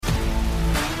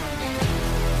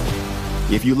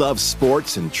If you love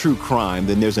sports and true crime,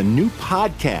 then there's a new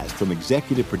podcast from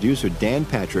executive producer Dan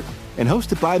Patrick and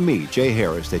hosted by me, Jay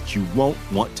Harris, that you won't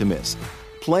want to miss.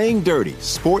 Playing Dirty: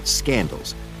 Sports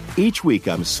Scandals. Each week,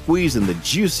 I'm squeezing the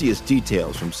juiciest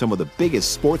details from some of the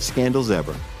biggest sports scandals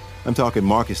ever. I'm talking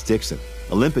Marcus Dixon,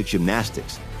 Olympic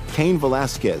gymnastics, Cain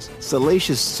Velasquez,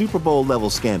 salacious Super Bowl-level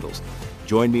scandals.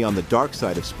 Join me on the dark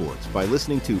side of sports by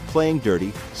listening to Playing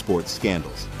Dirty: Sports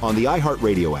Scandals on the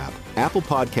iHeartRadio app, Apple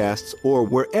Podcasts, or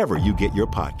wherever you get your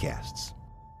podcasts.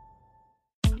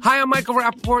 Hi, I'm Michael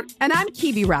Rappaport. And I'm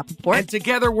Kibi Rappaport. And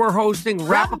together we're hosting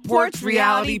Rappaport's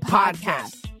Reality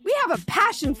Podcast. We have a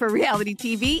passion for reality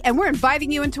TV, and we're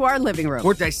inviting you into our living room.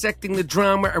 We're dissecting the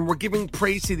drama, and we're giving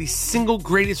praise to the single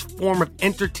greatest form of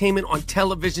entertainment on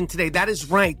television today. That is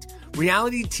right.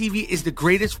 Reality TV is the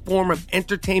greatest form of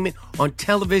entertainment on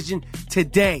television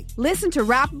today. Listen to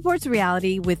Rappaport's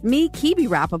Reality with me, Kibi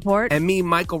Rappaport. And me,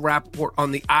 Michael Rappaport,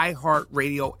 on the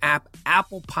iHeartRadio app,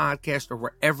 Apple Podcast, or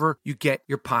wherever you get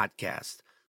your podcast.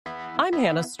 I'm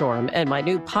Hannah Storm, and my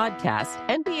new podcast,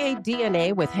 NBA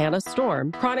DNA with Hannah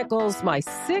Storm, chronicles my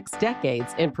 6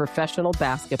 decades in professional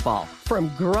basketball.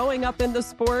 From growing up in the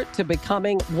sport to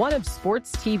becoming one of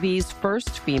sports TV's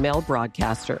first female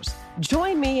broadcasters.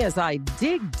 Join me as I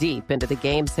dig deep into the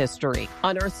game's history,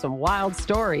 unearth some wild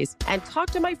stories, and talk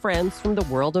to my friends from the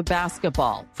world of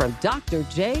basketball, from Dr.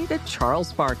 J to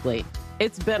Charles Barkley.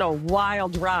 It's been a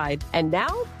wild ride, and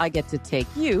now I get to take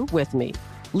you with me.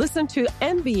 Listen to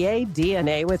NBA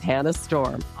DNA with Hannah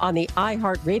Storm on the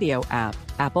iHeartRadio app,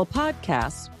 Apple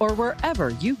Podcasts, or wherever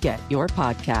you get your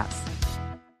podcasts.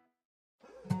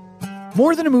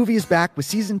 More Than a Movie is back with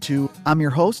Season 2. I'm your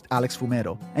host, Alex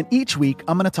Fumero, and each week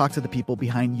I'm going to talk to the people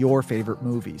behind your favorite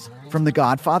movies. From The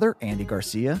Godfather, Andy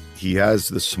Garcia. He has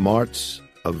the smarts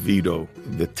of Vito,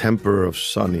 the temper of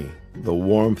Sonny, the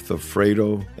warmth of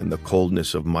Fredo, and the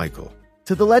coldness of Michael.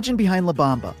 To the legend behind La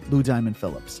Bamba, Lou Diamond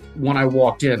Phillips. When I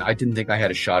walked in, I didn't think I had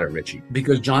a shot at Richie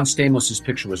because John Stamos'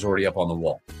 picture was already up on the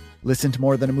wall. Listen to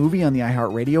More Than a Movie on the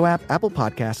iHeartRadio app, Apple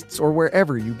Podcasts, or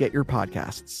wherever you get your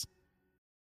podcasts.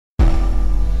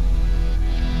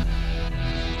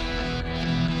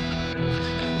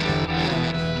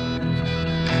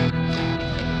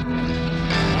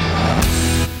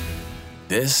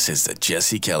 This is the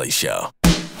Jesse Kelly Show.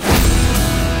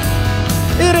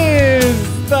 It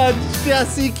is the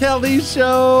Jesse Kelly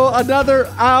Show. Another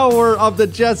hour of the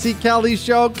Jesse Kelly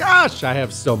Show. Gosh, I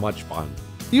have so much fun.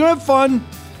 You have fun?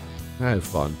 I have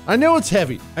fun. I know it's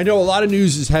heavy. I know a lot of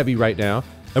news is heavy right now,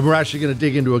 and we're actually going to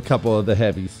dig into a couple of the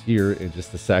heavies here in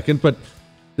just a second, but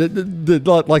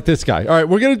like this guy. All right,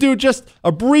 we're going to do just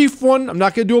a brief one. I'm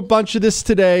not going to do a bunch of this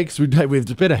today because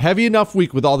we've been a heavy enough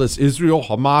week with all this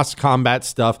Israel-Hamas combat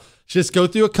stuff. Just go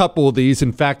through a couple of these.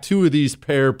 In fact, 2 of these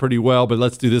pair pretty well, but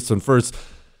let's do this one first.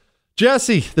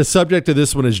 Jesse, the subject of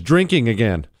this one is drinking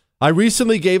again. I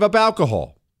recently gave up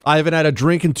alcohol. I haven't had a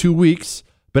drink in 2 weeks,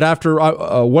 but after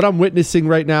what I'm witnessing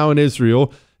right now in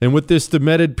Israel, and with this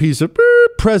demented piece of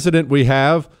president we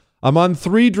have, I'm on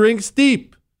 3 drinks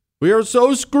deep. We are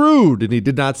so screwed. And he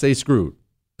did not say screwed.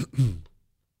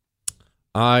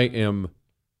 I am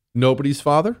nobody's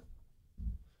father.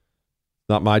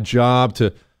 Not my job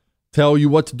to tell you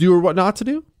what to do or what not to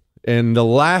do. And the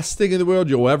last thing in the world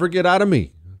you'll ever get out of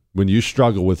me when you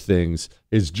struggle with things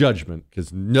is judgment,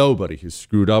 because nobody has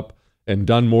screwed up and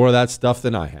done more of that stuff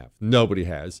than I have. Nobody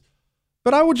has.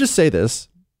 But I would just say this.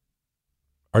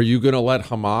 Are you going to let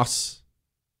Hamas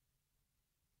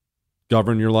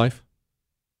govern your life?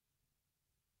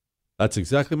 That's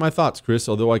exactly my thoughts, Chris,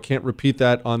 although I can't repeat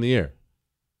that on the air.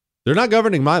 They're not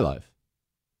governing my life.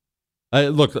 I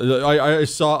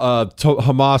saw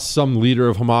Hamas, some leader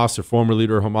of Hamas or former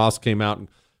leader of Hamas came out and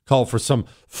called for some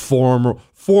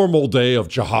formal day of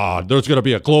jihad. There's going to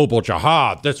be a global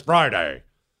jihad this Friday.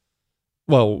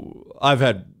 Well, I've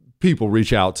had people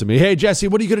reach out to me. Hey, Jesse,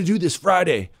 what are you going to do this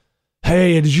Friday?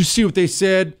 Hey, did you see what they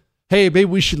said? Hey, maybe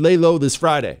we should lay low this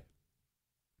Friday.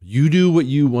 You do what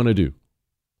you want to do.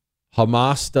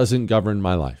 Hamas doesn't govern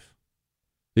my life.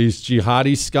 These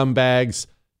jihadi scumbags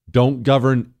don't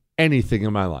govern anything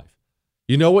in my life.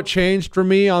 You know what changed for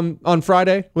me on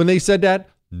Friday when they said that?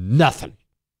 Nothing.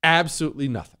 Absolutely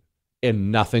nothing.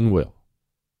 And nothing will.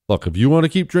 Look, if you want to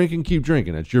keep drinking, keep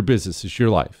drinking. It's your business. It's your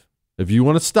life. If you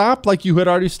want to stop like you had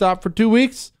already stopped for 2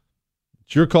 weeks,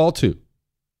 it's your call too.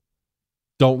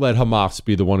 Don't let Hamas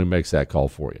be the one who makes that call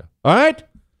for you. All right?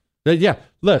 Yeah,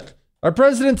 look, our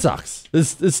president sucks.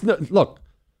 Look,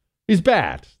 he's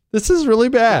bad. This is really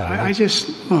bad. I just,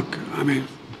 look, I mean...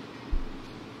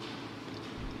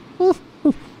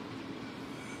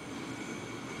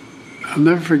 I'll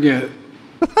never forget.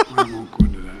 I won't go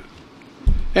into that.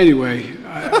 Anyway,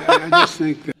 I just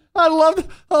think that.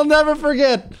 I'll never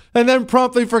forget, and then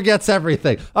promptly forgets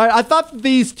everything. All right, I thought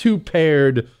these two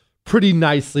paired pretty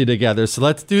nicely together, so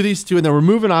let's do these two, and then we're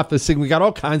moving off this thing. We got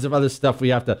all kinds of other stuff we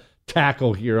have to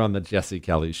tackle here on the Jesse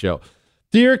Kelly Show.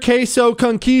 Dear Queso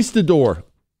Conquistador,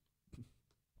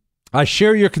 I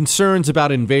share your concerns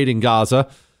about invading Gaza,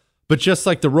 but just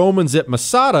like the Romans at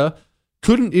Masada,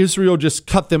 couldn't Israel just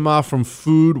cut them off from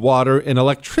food, water, and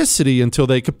electricity until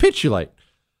they capitulate?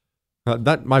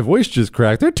 My voice just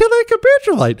cracked. Until they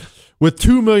capitulate. With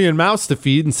 2 million mouths to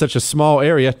feed in such a small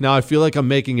area, now I feel like I'm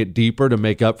making it deeper to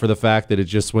make up for the fact that it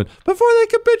just went, before they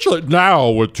capitulate. Now,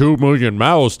 with 2 million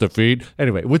mouths to feed.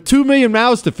 Anyway, with 2 million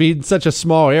mouths to feed in such a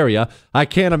small area, I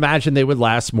can't imagine they would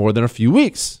last more than a few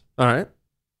weeks. All right.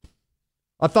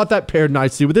 I thought that paired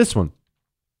nicely with this one.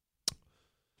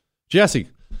 Jesse,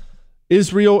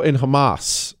 Israel and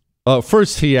Hamas.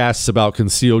 First, he asks about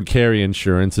concealed carry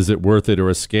insurance. Is it worth it or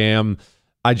a scam?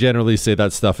 I generally say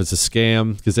that stuff is a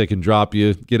scam because they can drop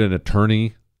you, get an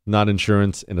attorney, not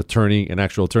insurance, an attorney, an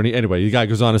actual attorney. Anyway, the guy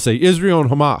goes on to say, Israel and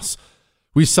Hamas.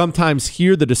 We sometimes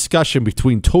hear the discussion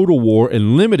between total war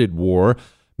and limited war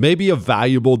may be a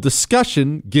valuable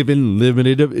discussion given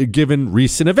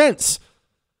recent events.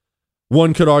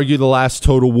 One could argue the last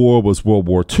total war was World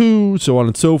War II, so on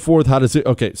and so forth. How does it?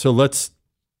 Okay, so let's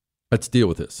deal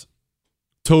with this.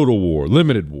 Total war,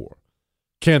 limited war.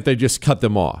 Can't they just cut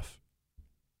them off?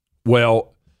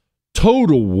 Well,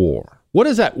 total war. What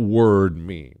does that word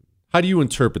mean? How do you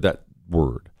interpret that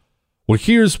word? Well,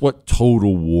 here's what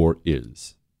total war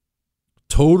is.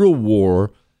 Total war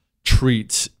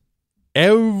treats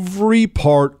every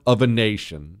part of a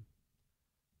nation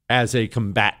as a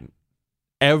combatant.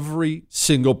 Every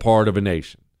single part of a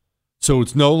nation. So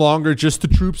it's no longer just the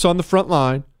troops on the front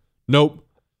line. Nope.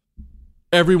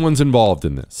 Everyone's involved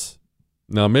in this.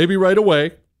 Now, maybe right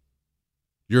away,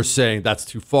 you're saying that's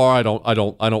too far. I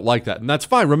don't like that. And that's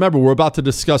fine. Remember, we're about to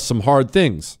discuss some hard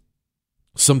things.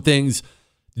 Some things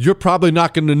you're probably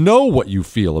not going to know what you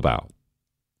feel about.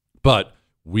 But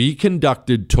we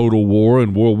conducted total war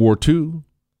in World War II.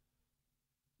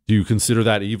 Do you consider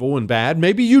that evil and bad?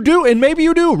 Maybe you do, and maybe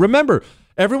you do. Remember,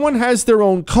 everyone has their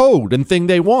own code and thing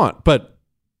they want. But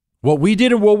what we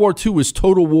did in World War II was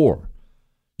total war.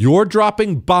 You're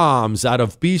dropping bombs out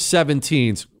of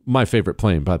B-17s, my favorite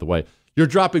plane, by the way. You're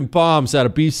dropping bombs out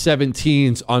of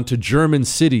B-17s onto German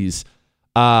cities.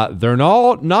 They're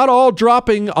not all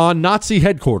dropping on Nazi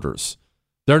headquarters.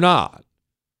 They're not.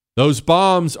 Those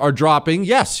bombs are dropping.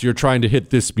 Yes, you're trying to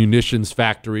hit this munitions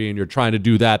factory, and you're trying to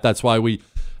do that. That's why we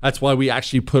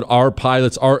actually put our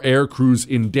pilots, our air crews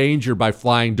in danger by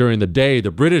flying during the day.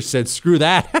 The British said, screw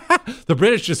that. The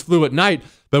British just flew at night,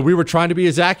 but we were trying to be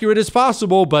as accurate as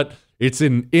possible, but it's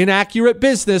an inaccurate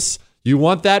business. You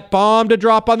want that bomb to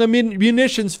drop on the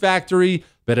munitions factory,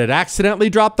 but it accidentally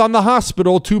dropped on the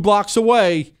hospital 2 blocks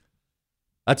away.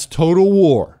 That's total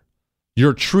war.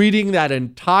 You're treating that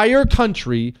entire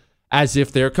country as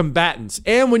if they're combatants.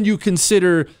 And when you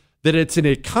consider that it's an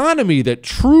economy that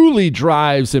truly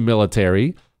drives a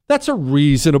military, that's a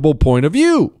reasonable point of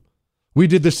view. We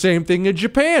did the same thing in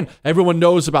Japan. Everyone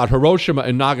knows about Hiroshima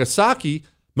and Nagasaki.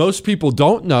 Most people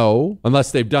don't know,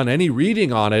 unless they've done any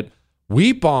reading on it.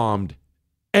 We bombed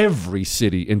every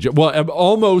city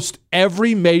almost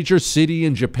every major city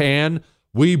in Japan.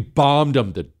 We bombed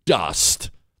them to dust.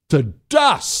 To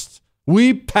dust.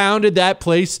 We pounded that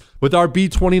place with our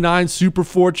B-29 super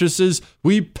fortresses.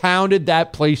 We pounded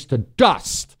that place to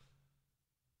dust.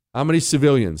 How many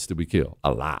civilians did we kill?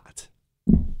 A lot.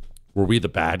 Were we the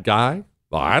bad guy?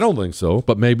 Well, I don't think so,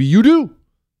 but maybe you do.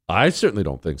 I certainly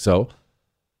don't think so.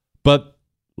 But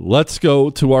let's go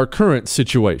to our current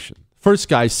situation. First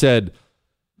guy said,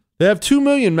 they have 2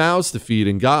 million mouths to feed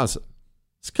in Gaza.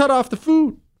 Let's cut off the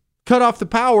food, cut off the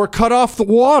power, cut off the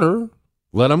water,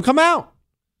 let them come out.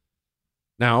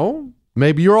 Now,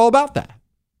 maybe you're all about that.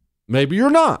 Maybe you're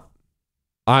not.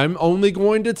 I'm only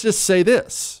going to just say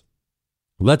this.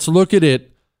 Let's look at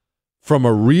it from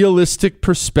a realistic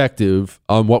perspective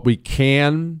on what we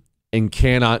can and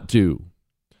cannot do.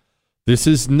 This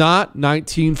is not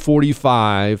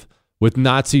 1945 with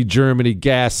Nazi Germany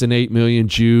gassing 8 million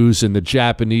Jews and the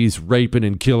Japanese raping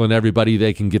and killing everybody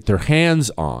they can get their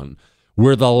hands on,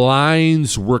 where the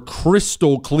lines were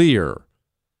crystal clear.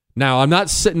 Now, I'm not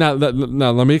sitting. Now,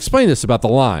 let me explain this about the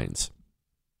lines.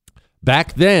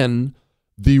 Back then,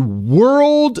 the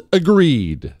world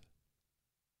agreed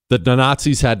that the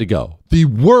Nazis had to go. The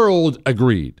world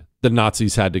agreed the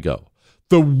Nazis had to go.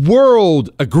 The world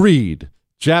agreed.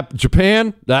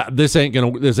 Japan, this ain't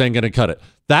gonna cut it.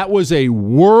 That was a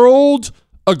world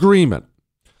agreement.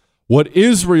 What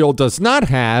Israel does not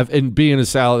have, and being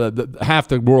half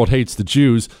the world hates the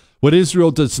Jews, what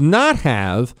Israel does not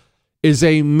have is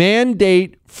a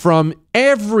mandate from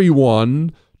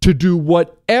everyone to do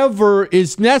whatever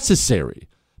is necessary.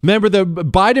 Remember, the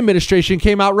Biden administration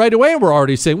came out right away and we're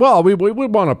already saying, well, we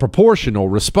want a proportional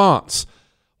response.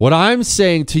 What I'm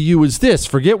saying to you is this: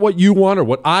 forget what you want or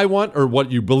what I want or what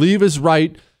you believe is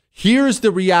right. Here's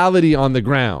the reality on the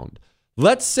ground.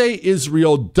 Let's say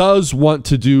Israel does want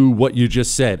to do what you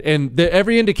just said, and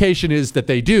every indication is that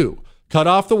they do. Cut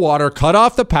off the water, cut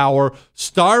off the power,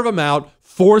 starve them out,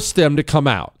 force them to come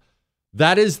out.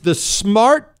 That is the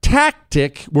smart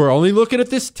tactic. We're only looking at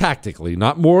this tactically,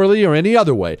 not morally or any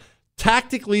other way.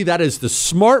 Tactically, that is the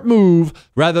smart move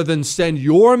rather than send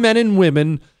your men and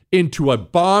women into a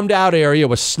bombed out area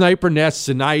with sniper nests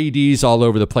and IEDs all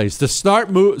over the place. The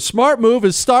smart move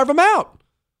is starve them out.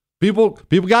 People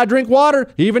got to drink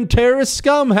water. Even terrorist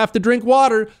scum have to drink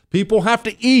water. People have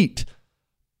to eat.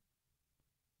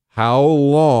 How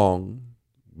long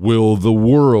will the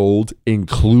world,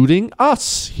 including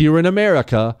us here in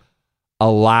America,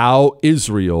 allow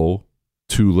Israel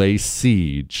to lay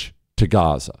siege to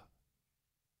Gaza?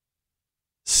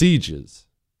 Sieges,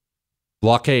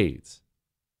 blockades,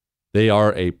 they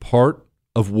are a part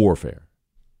of warfare.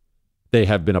 They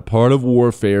have been a part of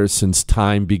warfare since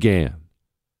time began.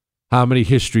 How many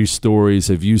history stories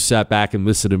have you sat back and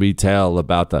listened to me tell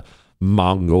about the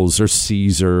Mongols or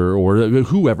Caesar or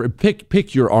whoever?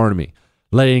 Pick your army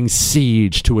laying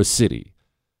siege to a city.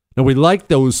 Now, we like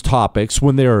those topics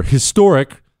when they're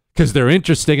historic because they're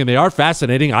interesting and they are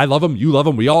fascinating. I love them. You love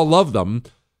them. We all love them.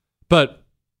 But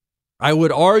I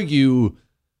would argue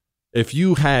if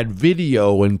you had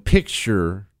video and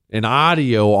picture and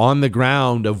audio on the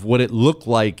ground of what it looked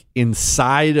like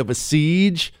inside of a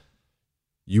siege,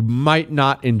 you might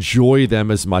not enjoy them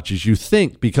as much as you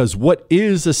think, because what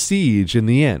is a siege in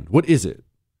the end? What is it?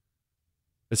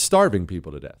 It's starving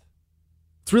people to death.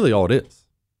 It's really all it is.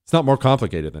 It's not more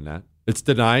complicated than that. It's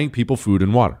denying people food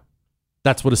and water.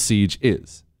 That's what a siege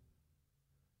is.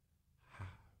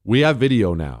 We have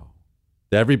video now.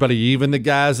 Everybody, even the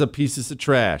Gaza pieces of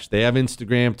trash, they have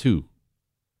Instagram too.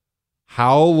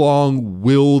 How long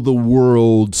will the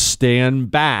world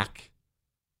stand back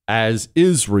as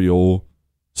Israel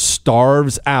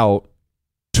starves out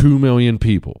 2 million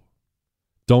people?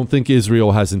 Don't think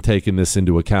Israel hasn't taken this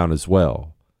into account as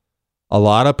well. A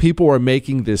lot of people are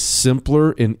making this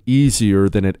simpler and easier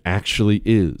than it actually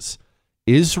is.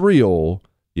 Israel,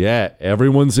 yeah,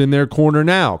 everyone's in their corner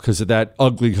now because of that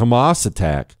ugly Hamas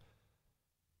attack.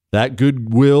 That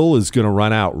goodwill is going to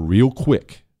run out real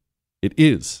quick. It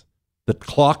is. The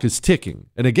clock is ticking.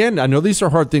 And again, I know these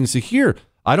are hard things to hear.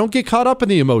 I don't get caught up in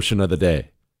the emotion of the day.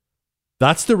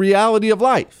 That's the reality of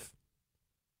life.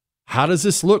 How does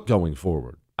this look going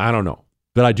forward? I don't know.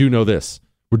 But I do know this.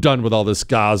 We're done with all this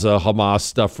Gaza, Hamas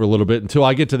stuff for a little bit until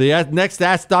I get to the next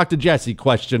Ask Dr. Jesse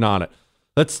question on it.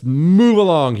 Let's move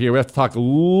along here. We have to talk a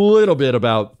little bit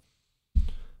about,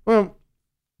 well,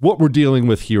 what we're dealing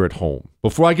with here at home.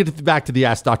 Before I get back to the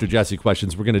Ask Dr. Jesse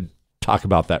questions, we're going to talk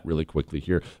about that really quickly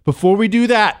here. Before we do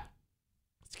that,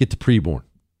 let's get to preborn.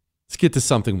 Let's get to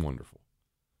something wonderful.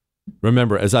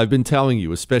 Remember, as I've been telling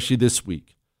you, especially this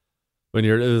week, when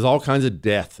there's all kinds of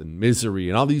death and misery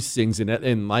and all these things,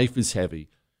 and life is heavy,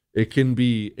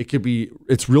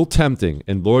 it's real tempting.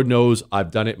 And Lord knows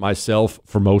I've done it myself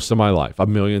for most of my life,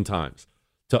 1,000,000 times,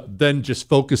 to then just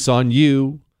focus on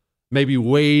you, maybe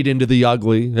wade into the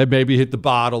ugly, maybe hit the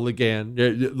bottle again.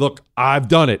 Look, I've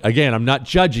done it. Again, I'm not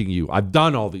judging you. I've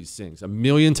done all these things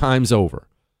 1,000,000 times over.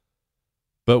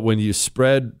 But when you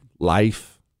spread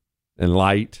life and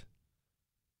light,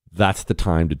 that's the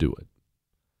time to do it.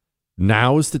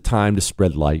 Now is the time to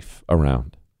spread life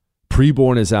around.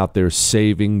 Preborn is out there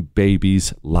saving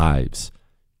babies' lives,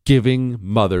 giving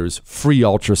mothers free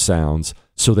ultrasounds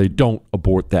so they don't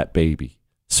abort that baby,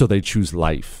 so they choose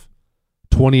life.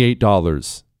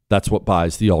 $28, that's what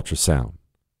buys the ultrasound.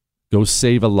 Go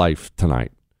save a life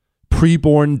tonight.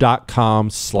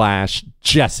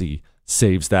 Preborn.com/Jesse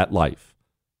saves that life.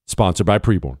 Sponsored by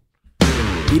Preborn.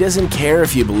 He doesn't care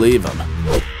if you believe him,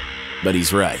 but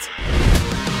he's right.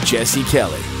 Jesse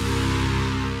Kelly.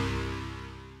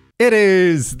 It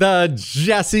is the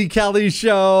Jesse Kelly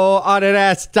Show on an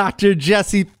Ask Dr.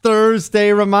 Jesse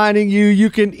Thursday, reminding you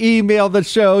can email the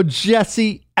show,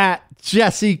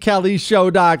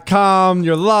 jesse@jessekellyshow.com.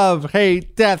 Your love,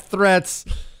 hate, death threats,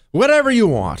 whatever you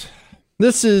want.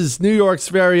 This is New York's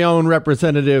very own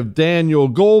Representative Daniel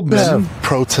Goldman. They have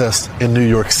protests in New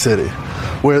York City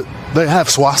where they have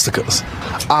swastikas.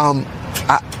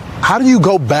 How do you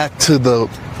go back to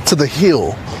the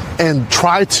Hill and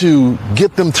try to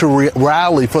get them to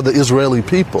rally for the Israeli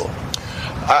people?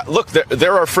 Look,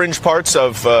 there are fringe parts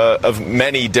of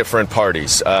many different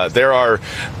parties. There are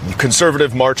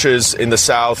conservative marches in the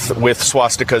South with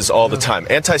swastikas all the time.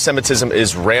 Anti-Semitism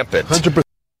is rampant. 100%.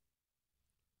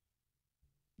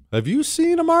 Have you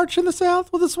seen a march in the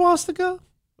South with a swastika?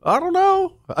 I don't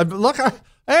know.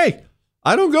 Hey,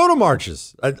 I don't go to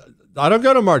marches. I don't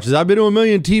go to marches. I've been to a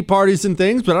million tea parties and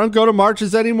things, but I don't go to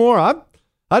marches anymore.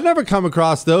 I've never come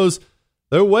across those.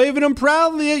 They're waving them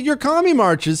proudly at your commie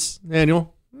marches,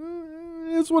 Daniel.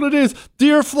 It's what it is.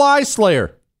 Dear Fly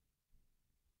Slayer,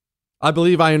 I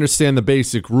believe I understand the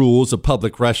basic rules of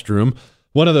public restroom.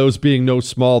 One of those being no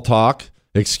small talk.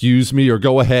 Excuse me or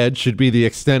go ahead should be the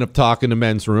extent of talk in the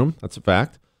men's room. That's a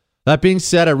fact. That being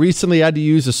said, I recently had to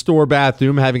use a store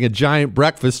bathroom having a giant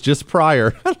breakfast just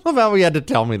prior. I love how he had to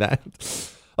tell me that.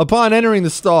 Upon entering the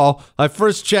stall, I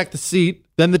first checked the seat,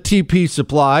 then the TP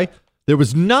supply. There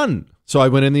was none, so I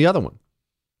went in the other one.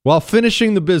 While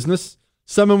finishing the business,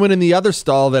 someone went in the other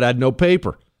stall that had no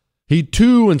paper. He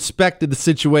too inspected the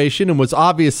situation and was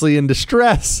obviously in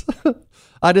distress.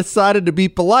 I decided to be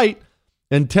polite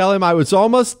and tell him I was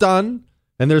almost done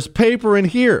and there's paper in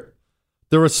here.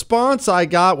 The response I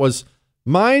got was,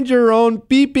 "Mind your own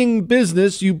beeping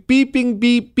business, you beeping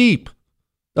beep beep."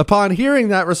 Upon hearing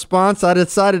that response, I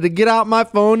decided to get out my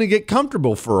phone and get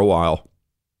comfortable for a while.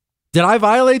 Did I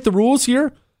violate the rules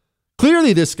here?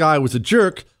 Clearly this guy was a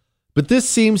jerk, but this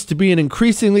seems to be an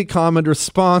increasingly common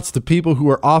response to people who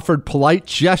are offered polite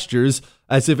gestures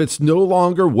as if it's no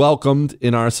longer welcomed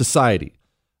in our society.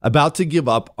 About to give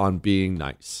up on being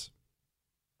nice.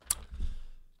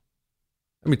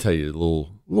 Let me tell you a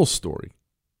little story.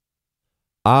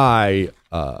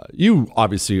 You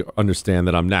obviously understand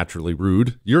that I'm naturally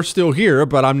rude. You're still here,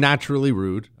 but I'm naturally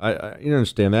rude. You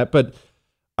understand that, but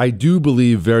I do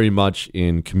believe very much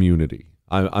in community.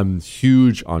 I'm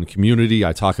huge on community.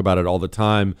 I talk about it all the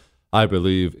time. I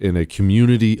believe in a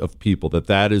community of people,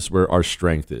 that is where our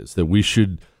strength is, that we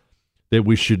should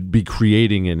be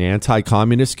creating an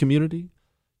anti-communist community,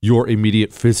 your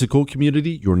immediate physical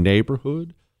community, your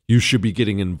neighborhood. You should be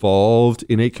getting involved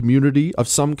in a community of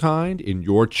some kind, in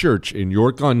your church, in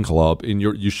your gun club,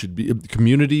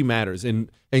 community matters. And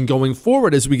going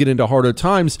forward, as we get into harder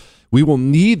times, we will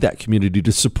need that community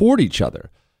to support each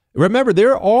other. Remember,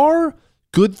 there are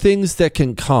good things that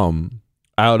can come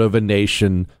out of a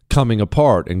nation coming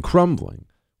apart and crumbling.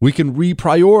 We can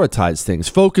reprioritize things,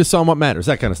 focus on what matters,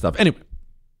 that kind of stuff. Anyway,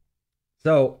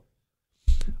 so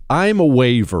I'm a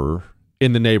waiver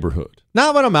in the neighborhood.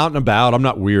 Not when I'm out and about, I'm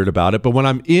not weird about it, but when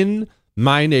I'm in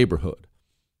my neighborhood,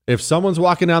 if someone's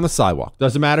walking down the sidewalk,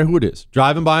 doesn't matter who it is,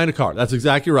 driving by in a car, that's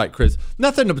exactly right, Chris.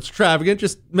 Nothing extravagant,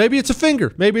 just maybe it's a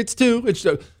finger, maybe it's two,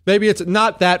 maybe it's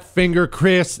not that finger,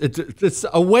 Chris, it's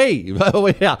a wave.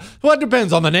 Yeah, well, it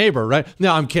depends on the neighbor, right?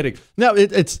 No, I'm kidding. No,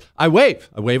 I wave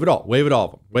it all of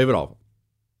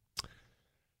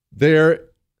them.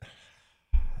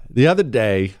 The other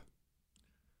day,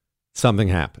 something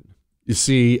happened. You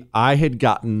see, I had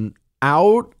gotten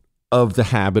out of the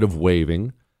habit of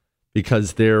waving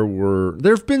because there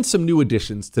have been some new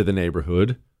additions to the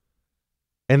neighborhood,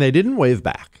 and they didn't wave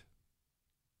back.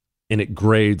 And it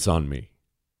grades on me.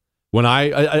 When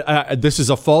this is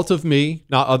a fault of me,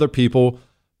 not other people.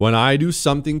 When I do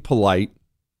something polite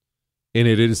and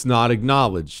it is not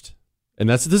acknowledged, and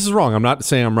this is wrong. I'm not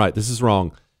saying I'm right. This is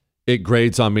wrong. It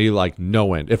grades on me like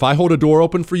no end. If I hold a door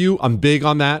open for you, I'm big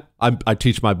on that. I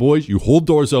teach my boys, you hold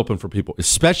doors open for people,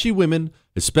 especially women,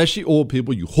 especially old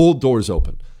people. You hold doors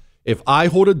open. If I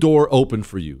hold a door open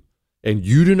for you and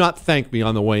you do not thank me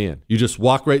on the way in, you just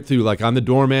walk right through like I'm the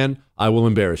doorman, I will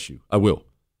embarrass you. I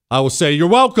will say, you're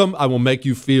welcome. I will make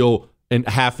you feel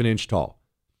half an inch tall.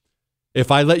 If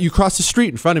I let you cross the street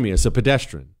in front of me as a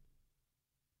pedestrian,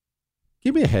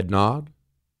 give me a head nod,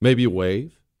 maybe a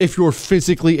wave. If you're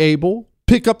physically able,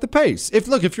 pick up the pace.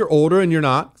 If you're older and you're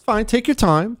not, fine, take your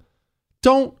time.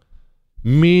 Don't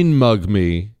mean mug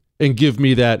me and give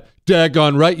me that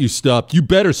daggone right you stopped, you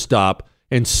better stop,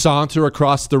 and saunter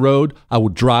across the road. I will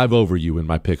drive over you in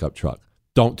my pickup truck.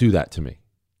 Don't do that to me.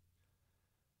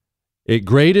 It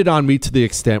grated on me to the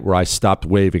extent where I stopped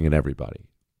waving at everybody.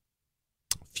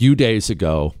 A few days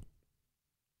ago,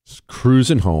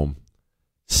 cruising home,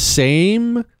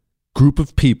 same group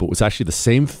of people. It was actually the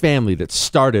same family that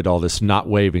started all this not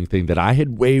waving thing that I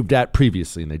had waved at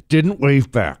previously, and they didn't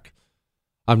wave back.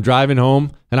 I'm driving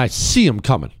home, and I see them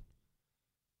coming.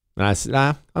 And I said,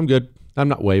 I'm good. I'm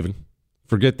not waving.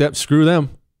 Forget that. Screw them.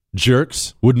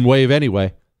 Jerks. Wouldn't wave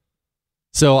anyway.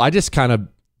 So I just kind of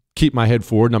keep my head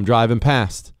forward, and I'm driving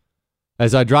past.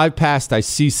 As I drive past, I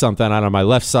see something out on my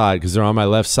left side because they're on my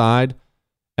left side.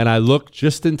 And I look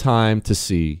just in time to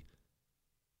see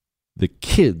the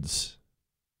kids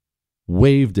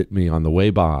waved at me on the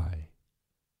way by.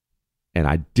 And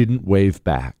I didn't wave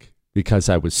back because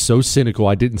I was so cynical.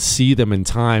 I didn't see them in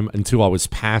time until I was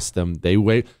past them.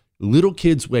 Little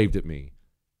kids waved at me,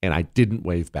 and I didn't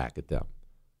wave back at them.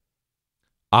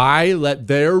 I let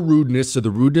their rudeness or the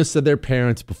rudeness of their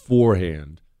parents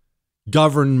beforehand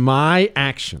govern my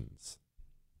actions.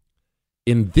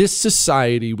 In this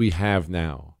society we have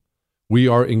now, we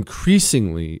are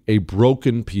increasingly a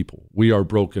broken people. We are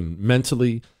broken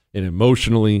mentally and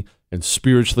emotionally and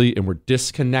spiritually, and we're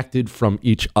disconnected from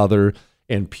each other,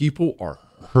 and people are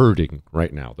hurting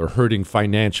right now. They're hurting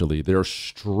financially. They're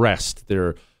stressed.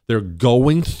 They're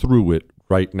going through it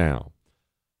right now.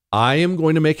 I am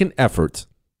going to make an effort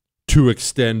to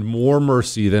extend more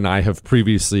mercy than I have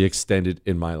previously extended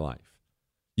in my life.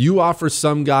 You offer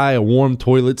some guy a warm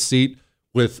toilet seat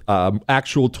with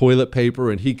actual toilet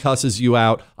paper and he cusses you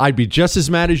out, I'd be just as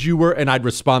mad as you were, and I'd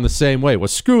respond the same way. Well,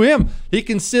 screw him. He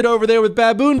can sit over there with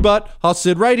baboon butt. I'll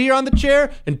sit right here on the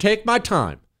chair and take my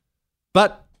time.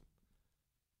 But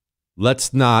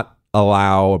let's not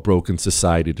allow a broken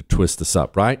society to twist us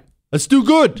up, right? Let's do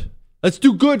good. Let's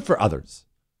do good for others.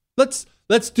 Let's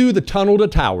do the tunnel to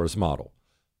towers model.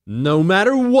 No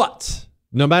matter what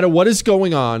is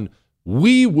going on,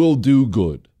 we will do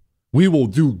good. We will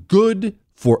do good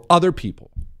for other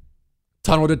people.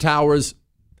 Tunnel to Towers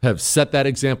have set that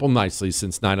example nicely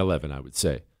since 9/11, I would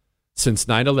say. Since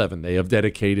 9/11, they have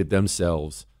dedicated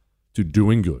themselves to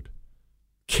doing good,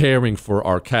 caring for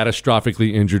our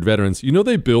catastrophically injured veterans. You know,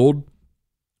 they build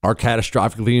our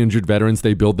catastrophically injured veterans,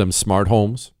 they build them smart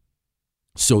homes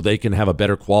so they can have a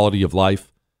better quality of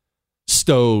life.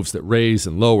 Stoves that raise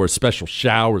and lower, special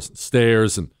showers and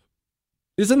stairs. And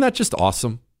isn't that just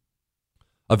awesome?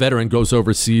 A veteran goes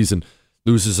overseas and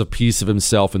loses a piece of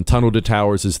himself, and Tunnel to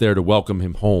Towers is there to welcome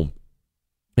him home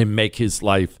and make his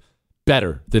life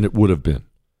better than it would have been.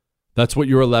 That's what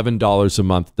your $11 a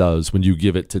month does when you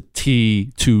give it to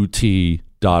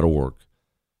T2T.org.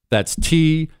 That's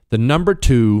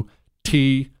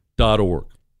T2T.org.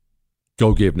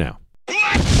 Go give now.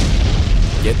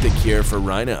 Get the cure for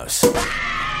rhinos.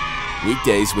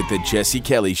 Weekdays with the Jesse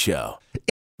Kelly Show.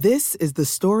 This is the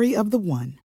story of the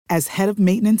one. As head of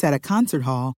maintenance at a concert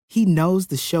hall, he knows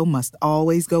the show must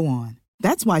always go on.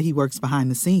 That's why he works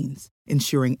behind the scenes,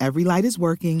 ensuring every light is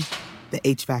working, the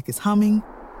HVAC is humming,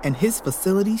 and his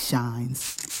facility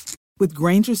shines. With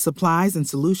Grainger's supplies and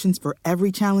solutions for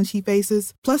every challenge he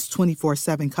faces, plus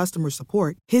 24/7 customer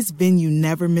support, his venue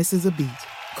never misses a beat.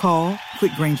 Call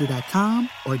quickgrainger.com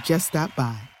or just stop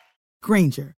by.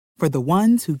 Grainger, for the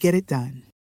ones who get it done.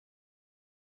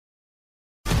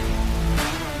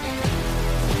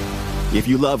 If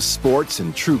you love sports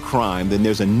and true crime, then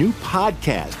there's a new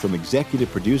podcast from executive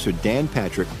producer Dan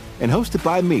Patrick and hosted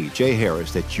by me, Jay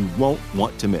Harris, that you won't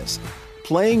want to miss.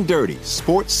 Playing Dirty: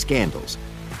 Sports Scandals.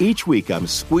 Each week, I'm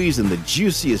squeezing the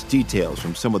juiciest details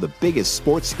from some of the biggest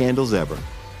sports scandals ever.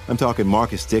 I'm talking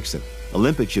Marcus Dixon,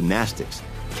 Olympic gymnastics,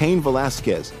 Cain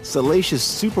Velasquez, salacious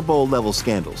Super Bowl-level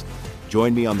scandals.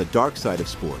 Join me on the dark side of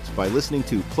sports by listening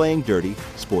to Playing Dirty: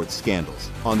 Sports Scandals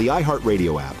on the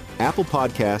iHeartRadio app, Apple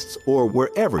Podcasts, or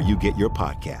wherever you get your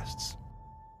podcasts.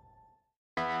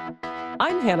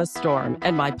 I'm Hannah Storm,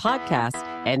 and my podcast,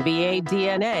 NBA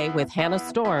DNA with Hannah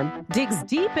Storm, digs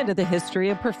deep into the history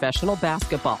of professional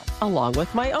basketball, along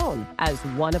with my own, as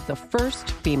one of the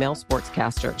first female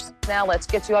sportscasters. Now let's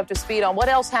get you up to speed on what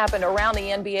else happened around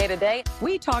the NBA today.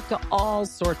 We talk to all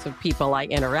sorts of people I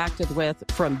interacted with,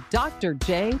 from Dr.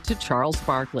 J to Charles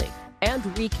Barkley, and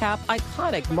recap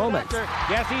iconic moments.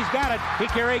 Yes, he's got it.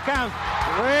 Here he comes.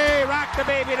 Way rock the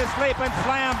baby to sleep and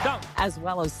slam dunk. As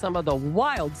well as some of the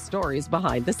wild stories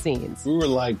behind the scenes. We were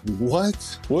like,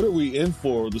 what? What are we in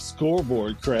for? The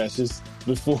scoreboard crashes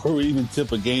before we even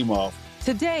tip a game off.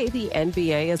 Today, the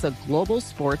NBA is a global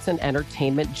sports and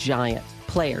entertainment giant.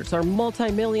 Players are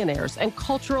multimillionaires and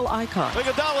cultural icons.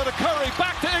 Iguodala to Curry,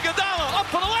 back to Iguodala, up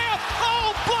for the layup.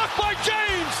 Oh, blocked by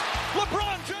James.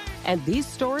 LeBron James. And these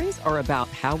stories are about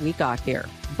how we got here,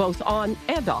 both on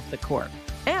and off the court.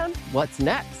 And what's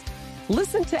next?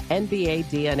 Listen to NBA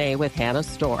DNA with Hannah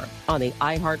Storm on the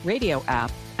iHeartRadio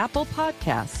app, Apple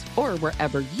Podcasts, or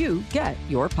wherever you get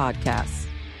your podcasts.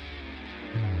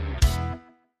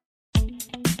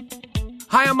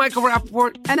 Hi, I'm Michael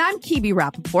Rappaport. And I'm Kibi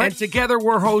Rappaport. And together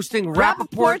we're hosting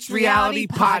Rappaport's Reality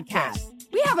Podcast.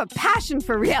 We have a passion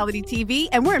for reality TV,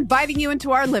 and we're inviting you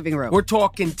into our living room. We're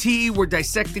talking tea, we're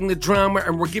dissecting the drama,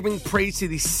 and we're giving praise to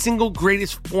the single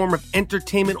greatest form of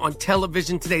entertainment on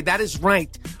television today. That is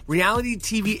right. Reality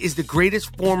TV is the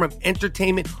greatest form of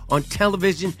entertainment on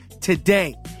television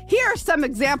today. Here are some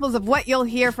examples of what you'll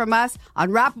hear from us on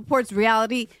Rappaport's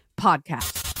Reality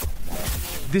Podcast.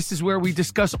 This is where we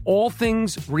discuss all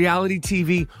things reality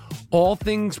TV, all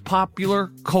things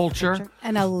popular culture.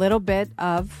 And a little bit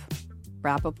of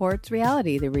Rappaport's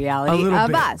reality, the reality of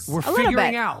bit. us. We're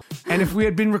figuring out. And if we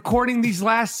had been recording these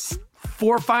last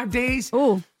 4 or 5 days,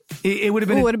 it would have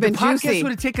been, the podcast juicy.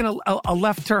 would have taken a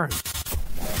left turn.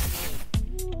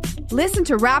 Listen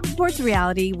to Rappaport's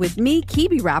Reality with me,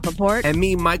 Kibi Rappaport. And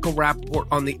me, Michael Rappaport,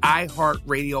 on the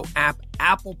iHeartRadio app,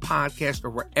 Apple Podcast, or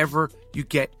wherever you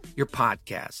get your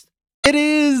podcast. It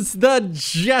is the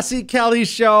Jesse Kelly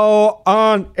Show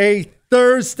on a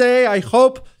Thursday. I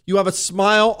hope you have a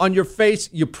smile on your face.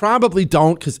 You probably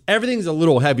don't, because everything's a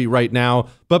little heavy right now.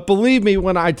 But believe me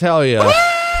when I tell you,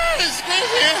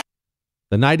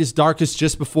 the night is darkest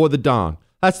just before the dawn.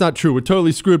 That's not true. We're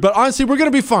totally screwed. But honestly, we're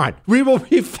going to be fine. We will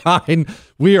be fine.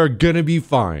 We are going to be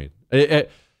fine.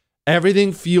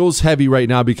 Everything feels heavy right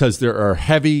now because there are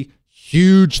heavy,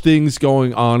 huge things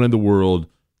going on in the world.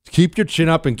 Keep your chin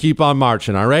up and keep on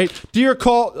marching, all right? Dear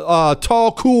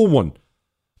tall, cool one.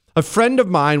 A friend of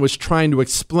mine was trying to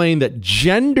explain that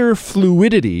gender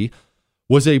fluidity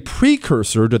was a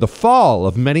precursor to the fall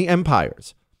of many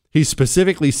empires. He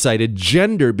specifically cited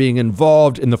gender being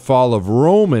involved in the fall of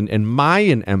Roman and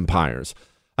Mayan empires.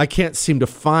 I can't seem to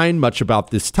find much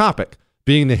about this topic.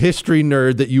 Being the history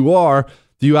nerd that you are,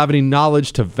 do you have any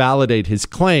knowledge to validate his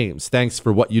claims? Thanks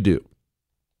for what you do.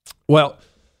 Well,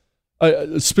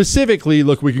 specifically,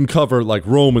 look, we can cover like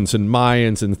Romans and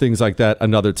Mayans and things like that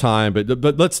another time, but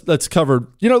let's cover,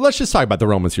 let's just talk about the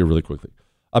Romans here really quickly,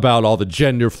 about all the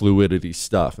gender fluidity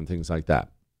stuff and things like that.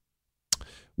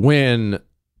 When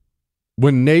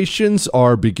nations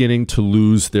are beginning to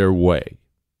lose their way,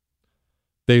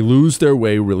 they lose their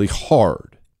way really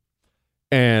hard.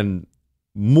 And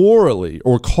morally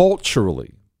or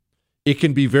culturally, it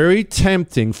can be very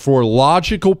tempting for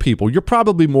logical people. You're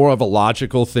probably more of a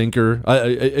logical thinker.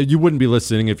 You wouldn't be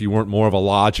listening if you weren't more of a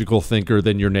logical thinker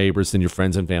than your neighbors, than your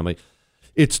friends and family.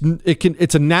 It's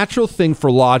a natural thing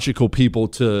for logical people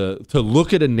to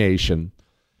look at a nation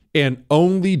and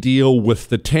only deal with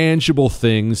the tangible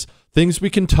things we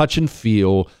can touch and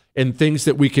feel, and things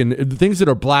that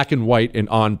are black and white and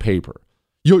on paper.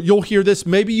 You'll hear this.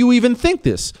 Maybe you even think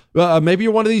this. Maybe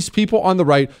you're one of these people on the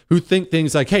right who think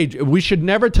things like, hey, we should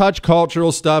never touch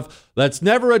cultural stuff. Let's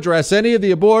never address any of the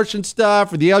abortion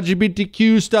stuff or the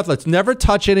LGBTQ stuff. Let's never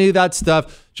touch any of that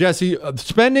stuff. Jesse,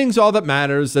 spending's all that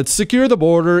matters. Let's secure the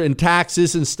border and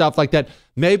taxes and stuff like that.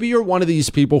 Maybe you're one of these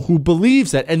people who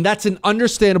believes that, and that's an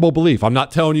understandable belief. I'm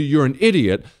not telling you you're an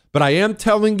idiot, but I am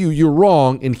telling you you're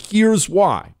wrong, and here's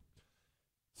why.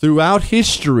 Throughout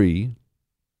history,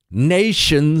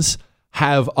 nations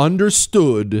have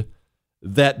understood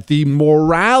that the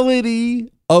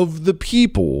morality of the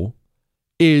people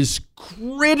is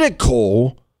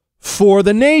critical for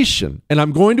the nation. And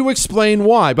I'm going to explain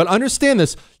why. But understand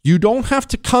this. You don't have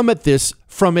to come at this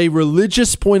from a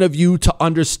religious point of view to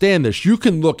understand this. You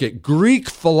can look at Greek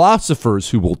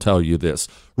philosophers who will tell you this.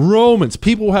 Romans,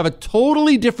 people who have a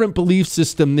totally different belief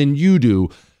system than you do.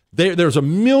 There's a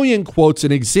million quotes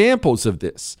and examples of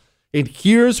this. And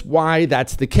here's why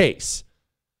that's the case.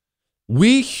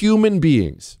 We human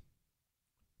beings,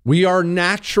 we are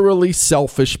naturally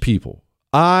selfish people.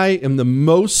 I am the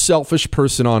most selfish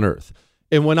person on earth.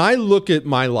 And when I look at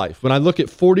my life, when I look at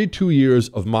 42 years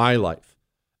of my life,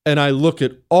 and I look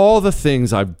at all the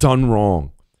things I've done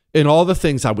wrong and all the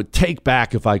things I would take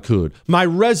back if I could, my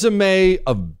resume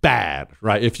of bad,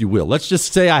 right, if you will. Let's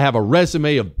just say I have a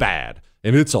resume of bad,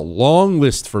 and it's a long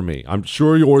list for me. I'm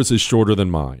sure yours is shorter than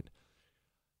mine.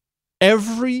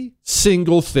 Every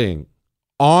single thing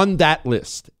on that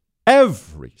list,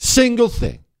 every single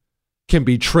thing can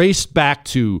be traced back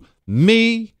to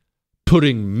me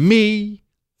putting me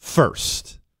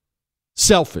first.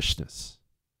 Selfishness.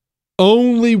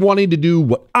 Only wanting to do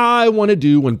what I want to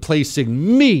do and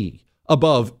placing me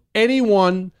above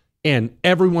anyone and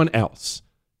everyone else.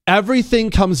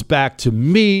 Everything comes back to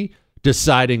me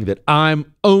deciding that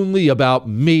I'm only about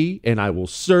me and I will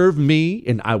serve me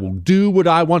and I will do what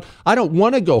I want. I don't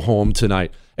want to go home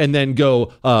tonight and then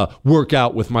go work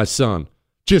out with my son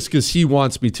just because he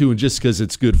wants me to and just because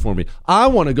it's good for me. I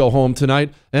want to go home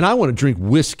tonight and I want to drink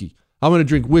whiskey. I want to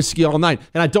drink whiskey all night.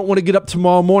 And I don't want to get up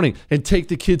tomorrow morning and take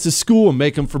the kids to school and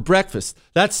make them for breakfast.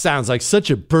 That sounds like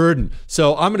such a burden.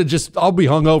 So I'll be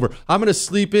hungover. I'm going to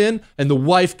sleep in and the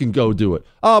wife can go do it.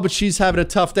 Oh, but she's having a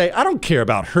tough day. I don't care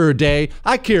about her day.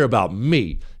 I care about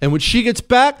me. And when she gets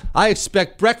back, I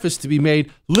expect breakfast to be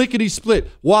made lickety-split.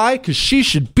 Why? Because she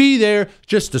should be there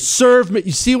just to serve me.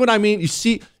 You see what I mean? You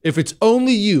see, if it's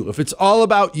only you, if it's all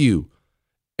about you,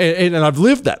 and I've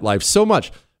lived that life so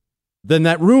much, then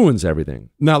that ruins everything.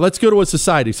 Now, let's go to a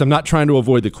society, because I'm not trying to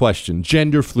avoid the question,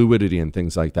 gender fluidity and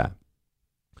things like that.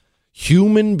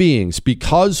 Human beings,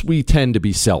 because we tend to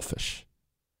be selfish,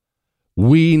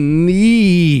 we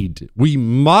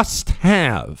must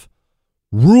have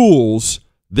rules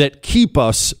that keep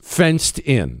us fenced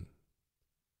in.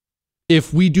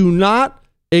 If we do not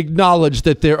acknowledge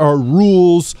that there are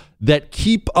rules that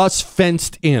keep us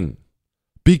fenced in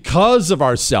because of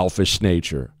our selfish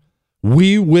nature,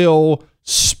 we will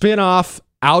spin off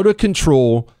out of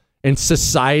control and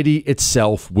society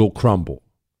itself will crumble.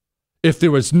 If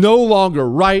there is no longer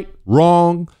right,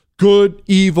 wrong, good,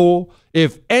 evil,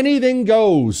 if anything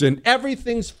goes and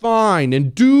everything's fine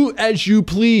and do as you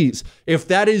please, if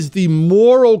that is the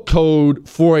moral code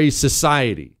for a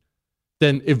society,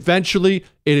 then eventually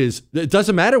it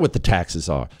doesn't matter what the taxes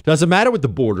are. Doesn't matter what the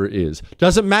border is.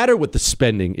 Doesn't matter what the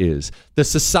spending is. The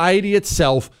society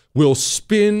itself will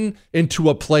spin into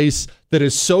a place that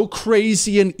is so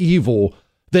crazy and evil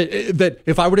that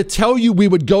if I were to tell you we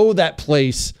would go that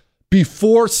place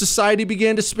before society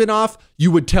began to spin off,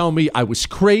 you would tell me I was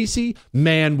crazy.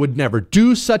 Man would never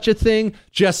do such a thing.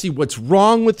 Jesse, what's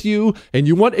wrong with you? And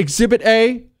you want Exhibit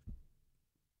A?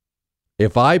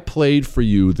 If I played for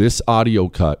you this audio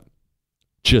cut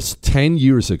just 10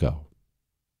 years ago,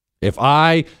 if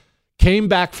I came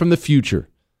back from the future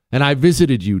and I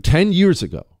visited you 10 years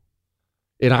ago,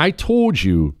 and I told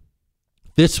you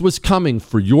this was coming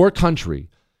for your country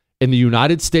in the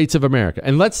United States of America,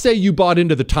 and let's say you bought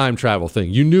into the time travel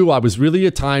thing, you knew I was really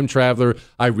a time traveler,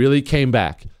 I really came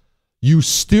back, you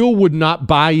still would not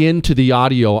buy into the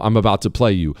audio I'm about to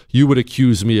play you. You would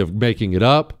accuse me of making it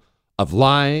up, of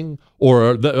lying,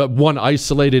 or one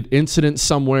isolated incident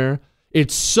somewhere.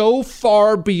 It's so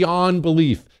far beyond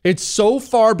belief. It's so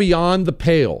far beyond the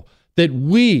pale that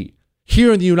we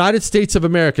here in the United States of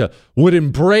America would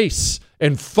embrace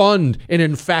and fund and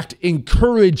in fact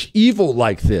encourage evil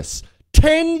like this.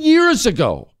 10 years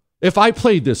ago, if I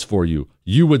played this for you,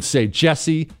 you would say,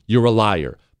 Jesse, you're a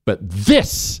liar. But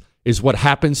this is what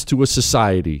happens to a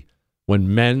society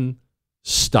when men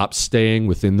stop staying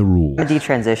within the rules. I'm a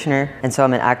detransitioner, and so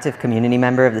I'm an active community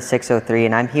member of the 603,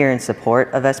 and I'm here in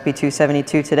support of SB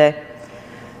 272 today.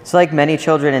 So like many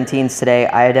children and teens today,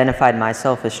 I identified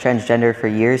myself as transgender for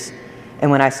years,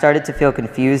 and when I started to feel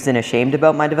confused and ashamed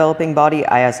about my developing body,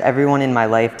 I asked everyone in my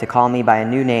life to call me by a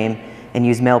new name and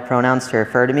use male pronouns to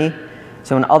refer to me.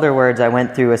 So in other words, I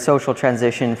went through a social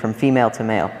transition from female to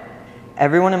male.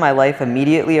 Everyone in my life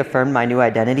immediately affirmed my new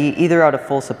identity, either out of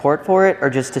full support for it or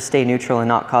just to stay neutral and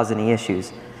not cause any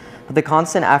issues. But the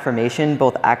constant affirmation,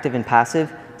 both active and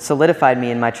passive, solidified me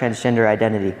in my transgender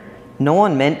identity. No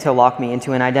one meant to lock me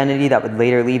into an identity that would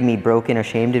later leave me broken,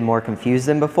 ashamed, and more confused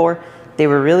than before. They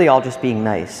were really all just being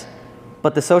nice.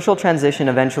 But the social transition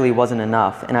eventually wasn't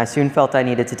enough, and I soon felt I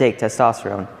needed to take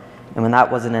testosterone. And when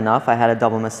that wasn't enough, I had a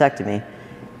double mastectomy.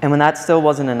 And when that still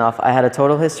wasn't enough, I had a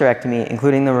total hysterectomy,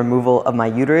 including the removal of my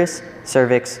uterus,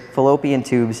 cervix, fallopian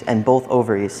tubes, and both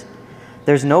ovaries.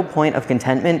 There's no point of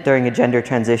contentment during a gender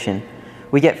transition.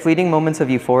 We get fleeting moments of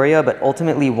euphoria, but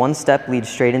ultimately one step leads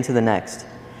straight into the next.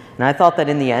 And I thought that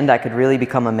in the end I could really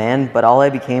become a man, but all I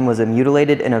became was a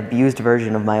mutilated and abused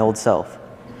version of my old self.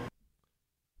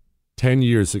 10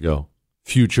 years ago,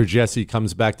 future Jesse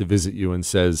comes back to visit you and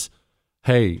says,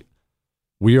 hey,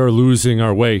 we are losing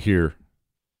our way here.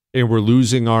 And we're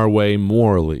losing our way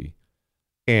morally.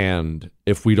 And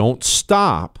if we don't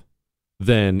stop,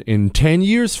 then in 10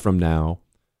 years from now,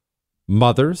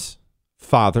 mothers,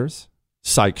 fathers,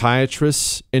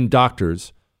 psychiatrists, and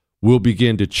doctors will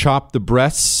begin to chop the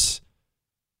breasts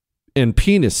and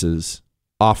penises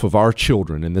off of our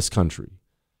children in this country.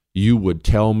 You would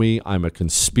tell me I'm a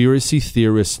conspiracy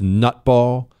theorist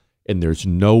nutball, and there's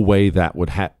no way that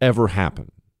would ever happen.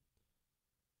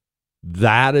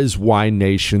 That is why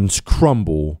nations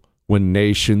crumble when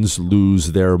nations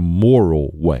lose their moral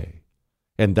way.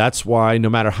 And that's why no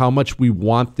matter how much we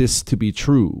want this to be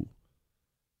true,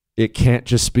 it can't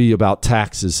just be about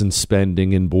taxes and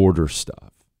spending and border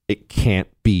stuff. It can't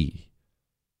be.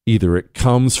 Either it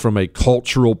comes from a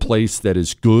cultural place that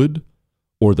is good,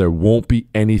 or there won't be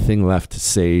anything left to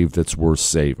save that's worth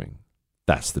saving.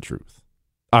 That's the truth.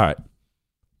 All right.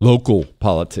 local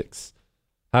politics?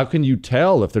 How can you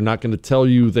tell if they're not going to tell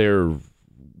you their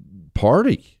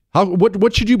party?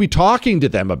 What should you be talking to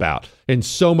them about? And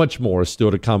so much more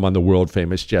still to come on the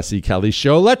world-famous Jesse Kelly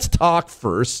Show. Let's talk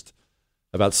first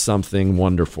about something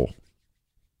wonderful,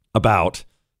 about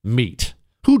meat.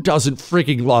 Who doesn't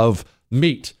freaking love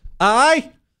meat?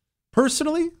 I,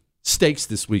 personally, steaks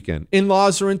this weekend.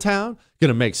 In-laws are in town, going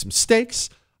to make some steaks.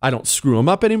 I don't screw them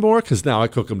up anymore because now I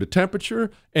cook them to temperature,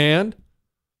 and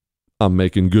I'm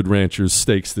making Good Ranchers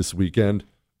steaks this weekend.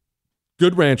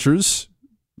 Good Ranchers,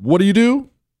 what do?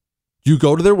 You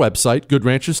go to their website,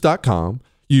 goodranchers.com.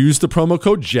 You use the promo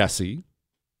code Jesse.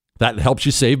 That helps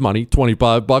you save money,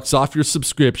 $25 off your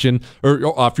subscription or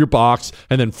off your box,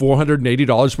 and then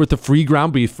 $480 worth of free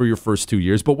ground beef for your first 2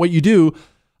 years. But what you do,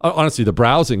 honestly, the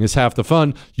browsing is half the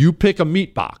fun. You pick a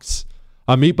meat box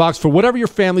for whatever your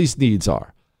family's needs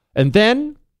are. And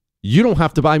then you don't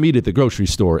have to buy meat at the grocery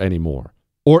store anymore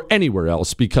or anywhere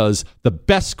else because the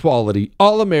best quality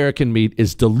all-American meat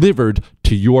is delivered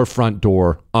to your front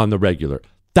door on the regular.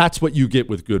 That's what you get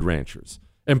with Good Ranchers.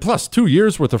 And plus 2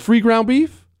 years worth of free ground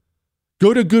beef.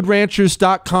 Go to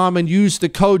goodranchers.com and use the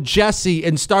code Jesse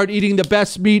and start eating the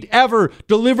best meat ever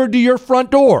delivered to your front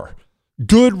door.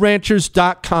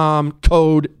 Goodranchers.com,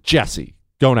 code Jesse.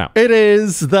 Go now. It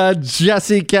is the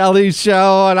Jesse Kelly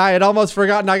Show, and I had almost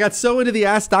forgotten. I got so into the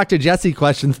Ask Dr. Jesse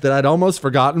questions that I'd almost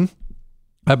forgotten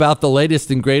about the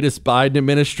latest and greatest Biden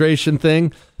administration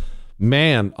thing.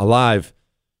 Man alive,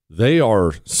 they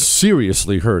are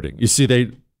seriously hurting. You see,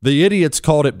 the idiots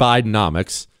called it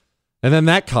Bidenomics, and then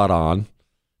that caught on.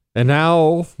 And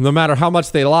now, no matter how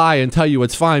much they lie and tell you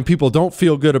it's fine, people don't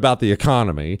feel good about the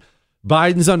economy.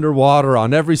 Biden's underwater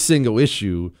on every single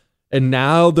issue, and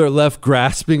now they're left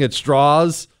grasping at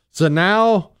straws. So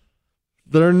now,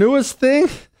 their newest thing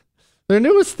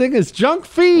is junk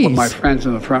fees. What my friends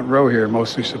in the front row here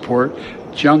mostly support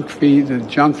the Junk Fee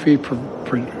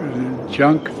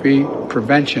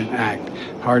Prevention Act.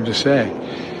 Hard to say.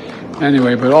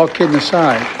 Anyway, but all kidding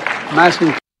aside, I'm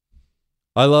asking.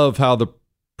 I love how the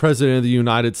President of the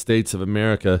United States of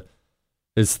America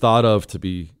is thought of to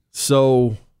be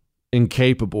so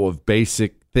incapable of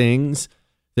basic things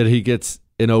that he gets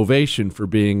an ovation for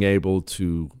being able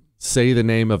to say the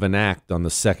name of an act on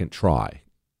the second try.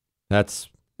 That's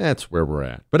where we're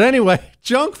at. But anyway,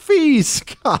 junk fees.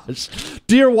 Gosh.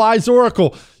 Dear Wise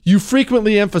Oracle, you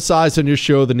frequently emphasize on your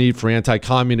show the need for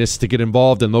anti-communists to get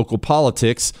involved in local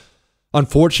politics.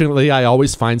 Unfortunately, I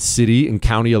always find city and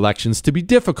county elections to be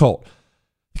difficult.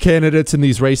 Candidates in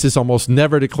these races almost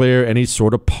never declare any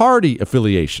sort of party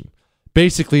affiliation.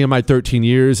 Basically, in my 13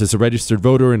 years as a registered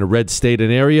voter in a red state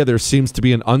and area, there seems to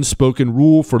be an unspoken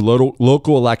rule for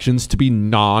local elections to be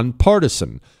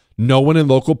nonpartisan. No one in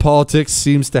local politics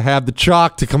seems to have the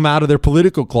chalk to come out of their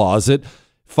political closet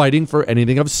fighting for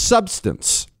anything of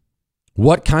substance.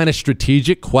 What kind of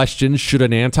strategic questions should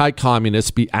an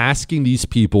anti-communist be asking these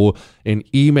people in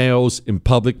emails in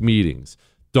public meetings?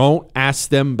 Don't ask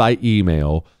them by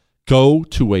email. Go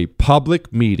to a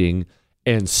public meeting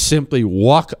and simply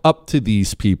walk up to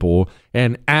these people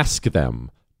and ask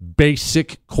them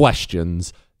basic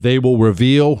questions. They will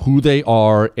reveal who they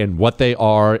are and what they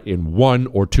are in 1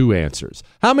 or 2 answers.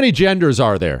 How many genders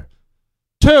are there?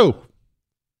 2.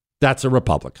 That's a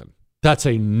Republican. That's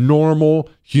a normal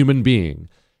human being.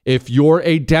 If you're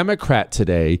a Democrat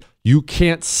today, you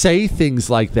can't say things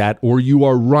like that or you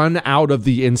are run out of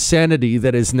the insanity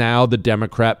that is now the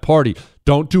Democrat Party.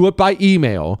 Don't do it by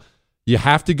email. You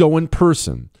have to go in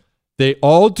person. They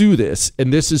all do this,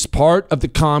 and this is part of the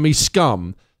commie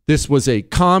scum. This was a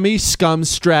commie scum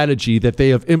strategy that they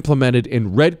have implemented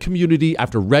in red community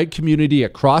after red community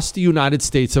across the United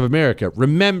States of America.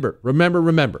 Remember.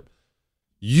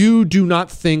 You do not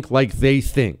think like they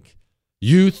think.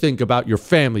 You think about your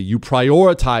family. You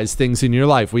prioritize things in your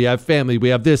life. We have family. We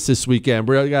have this weekend.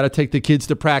 We got to take the kids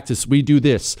to practice. We do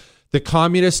this. The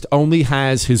communist only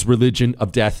has his religion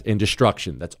of death and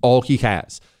destruction. That's all he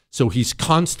has. So he's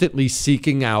constantly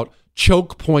seeking out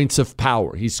choke points of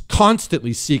power. He's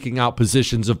constantly seeking out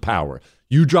positions of power.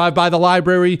 You drive by the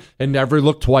library and never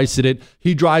look twice at it.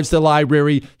 He drives the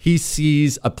library. He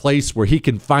sees a place where he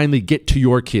can finally get to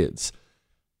your kids.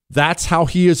 That's how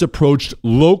he has approached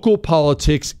local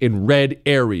politics in red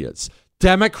areas.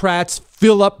 Democrats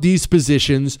fill up these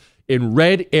positions in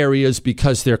red areas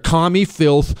because they're commie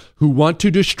filth who want to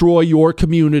destroy your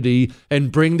community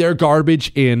and bring their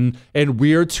garbage in, and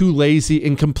we're too lazy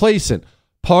and complacent.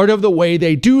 Part of the way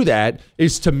they do that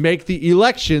is to make the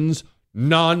elections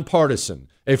nonpartisan.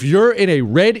 If you're in a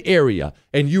red area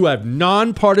and you have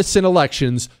nonpartisan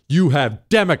elections, you have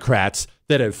Democrats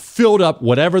that have filled up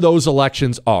whatever those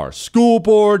elections are. School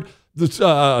board,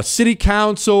 the city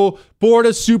council, board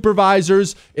of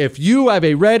supervisors. If you have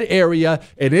a red area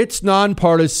and it's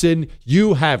nonpartisan,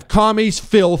 you have commies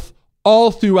filth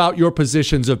all throughout your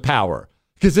positions of power,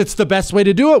 because it's the best way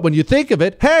to do it when you think of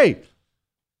it. Hey,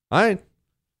 I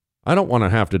don't want to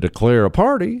have to declare a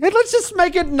party. And let's just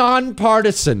make it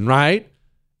nonpartisan, right?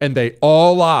 And they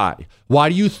all lie. Why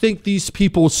do you think these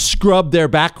people scrub their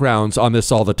backgrounds on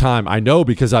this all the time? I know,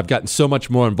 because I've gotten so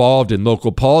much more involved in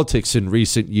local politics in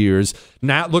recent years.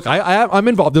 Now, look, I'm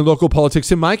involved in local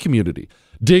politics in my community.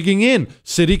 Digging in,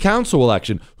 city council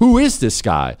election. Who is this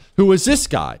guy? Who is this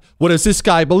guy? What does this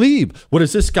guy believe? What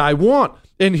does this guy want?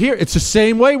 And here, it's the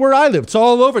same way where I live. It's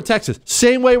all over Texas.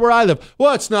 Same way where I live.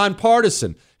 Well, it's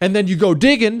nonpartisan. And then you go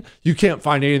digging, you can't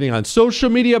find anything on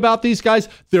social media about these guys.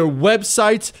 Their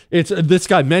websites, this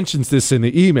guy mentions this in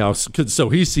the email, so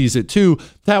he sees it too,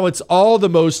 how it's all the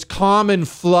most common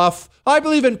fluff. I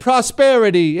believe in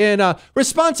prosperity and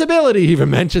responsibility, he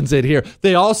even mentions it here.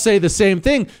 They all say the same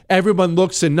thing. Everyone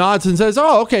looks and nods and says,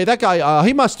 oh, okay, that guy,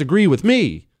 he must agree with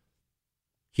me.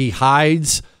 He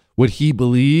hides what he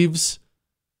believes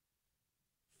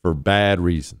for bad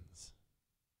reasons.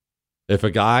 If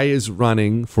a guy is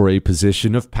running for a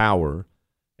position of power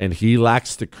and he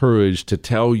lacks the courage to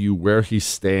tell you where he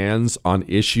stands on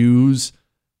issues,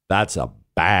 that's a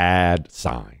bad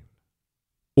sign.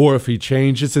 Or if he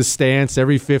changes his stance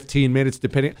every 15 minutes,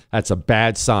 that's a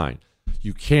bad sign.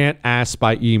 You can't ask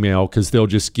by email, because they'll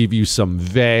just give you some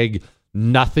vague,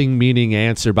 nothing meaning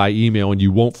answer by email and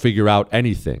you won't figure out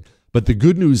anything. But the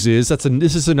good news is,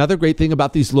 this is another great thing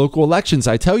about these local elections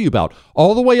I tell you about,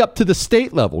 all the way up to the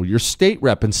state level, your state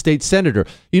rep and state senator.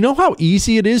 You know how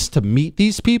easy it is to meet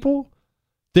these people?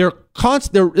 They're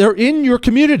in your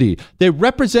community. They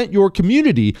represent your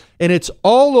community, and it's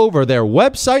all over their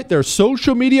website, their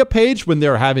social media page. When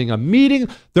they're having a meeting,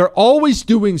 they're always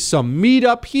doing some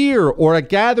meetup here or a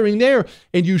gathering there,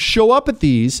 and you show up at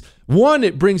these. One,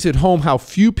 it brings it home how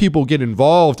few people get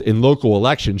involved in local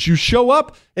elections. You show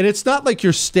up, and it's not like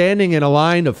you're standing in a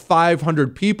line of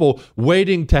 500 people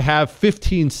waiting to have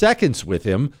 15 seconds with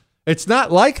him. It's not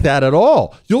like that at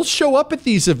all. You'll show up at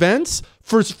these events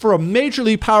for a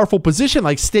majorly powerful position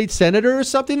like state senator or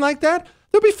something like that.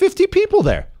 There'll be 50 people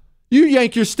there. You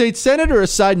yank your state senator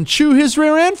aside and chew his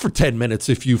rear end for 10 minutes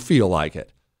if you feel like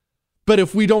it. But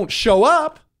if we don't show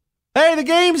up, hey, the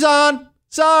game's on.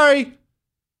 Sorry.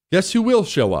 Guess who will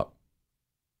show up?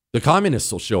 The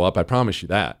communists will show up. I promise you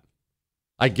that.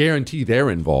 I guarantee they're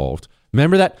involved.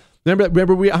 Remember that?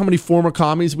 Remember how many former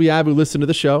commies we have who listen to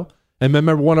the show? And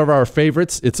remember one of our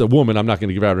favorites? It's a woman. I'm not going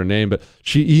to give out her name, but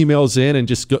she emails in and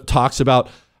just talks about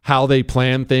how they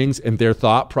plan things and their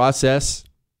thought process.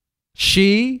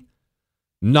 She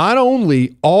not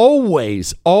only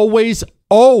always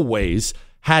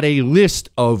had a list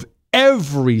of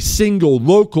every single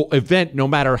local event, no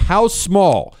matter how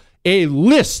small, a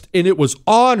list, and it was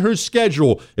on her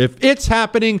schedule. If it's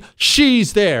happening,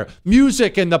 she's there.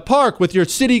 Music in the park with your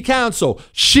city council,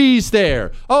 she's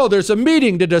there. Oh, there's a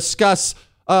meeting to discuss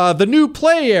the new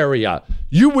play area.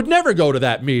 You would never go to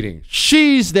that meeting.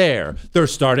 She's there. They're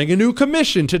starting a new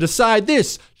commission to decide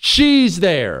this. She's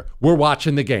there. We're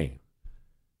watching the game.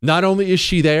 Not only is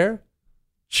she there,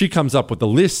 she comes up with a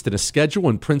list and a schedule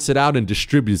and prints it out and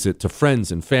distributes it to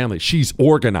friends and family. She's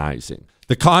organizing.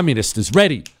 The communist is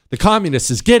ready. The communist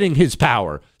is getting his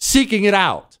power, seeking it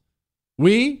out.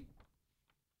 We're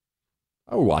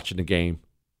watching the game.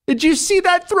 Did you see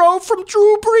that throw from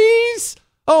Drew Brees?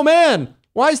 Oh, man,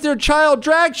 why is there child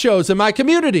drag shows in my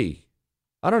community?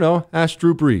 I don't know. Ask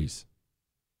Drew Brees.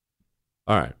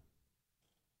 All right.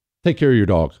 Take care of your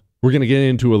dog. We're going to get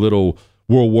into a little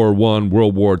World War I,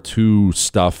 World War II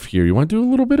stuff here. You want to do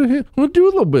a little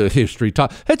bit of history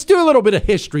talk? Let's do a little bit of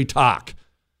history talk.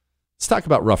 Let's talk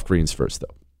about rough greens first,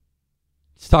 though.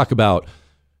 Let's talk about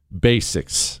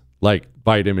basics like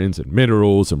vitamins and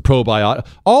minerals and probiotics,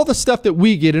 all the stuff that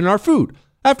we get in our food.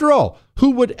 After all,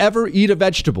 who would ever eat a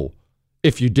vegetable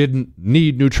if you didn't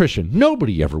need nutrition?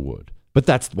 Nobody ever would. But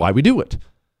that's why we do it.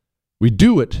 We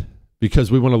do it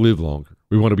because we want to live longer.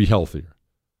 We want to be healthier.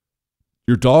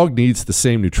 Your dog needs the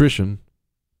same nutrition.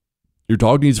 Your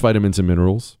dog needs vitamins and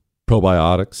minerals,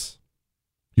 probiotics.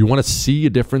 You want to see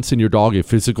a difference in your dog, a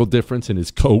physical difference in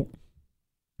his coat,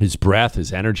 his breath,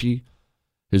 his energy,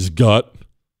 his gut.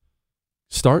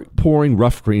 Start pouring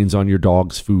rough greens on your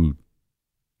dog's food.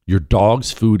 Your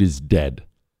dog's food is dead.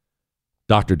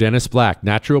 Dr. Dennis Black,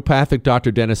 naturopathic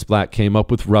Dr. Dennis Black, came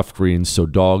up with rough greens so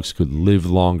dogs could live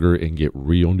longer and get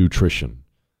real nutrition.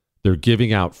 They're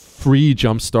giving out free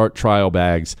Jumpstart trial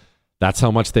bags. That's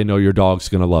how much they know your dog's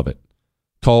going to love it.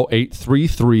 Call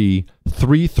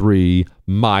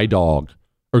 833-33-MY-DOG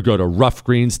or go to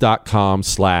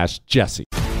roughgreens.com/Jesse.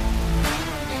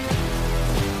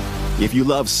 If you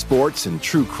love sports and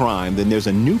true crime, then there's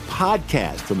a new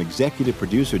podcast from executive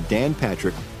producer Dan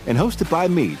Patrick and hosted by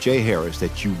me, Jay Harris,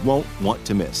 that you won't want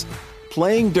to miss.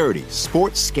 Playing Dirty: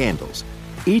 Sports Scandals.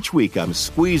 Each week, I'm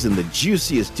squeezing the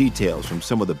juiciest details from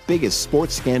some of the biggest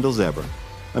sports scandals ever.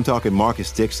 I'm talking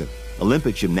Marcus Dixon,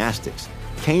 Olympic gymnastics,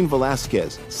 Cain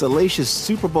Velasquez, salacious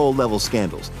Super Bowl-level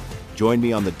scandals. Join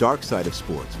me on the dark side of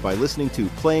sports by listening to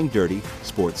Playing Dirty: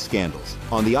 Sports Scandals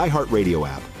on the iHeartRadio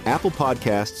app, Apple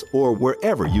Podcasts, or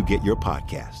wherever you get your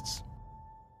podcasts.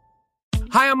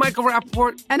 Hi, I'm Michael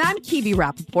Rappaport. And I'm Kibi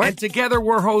Rappaport. And together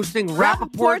we're hosting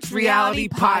Rappaport's Reality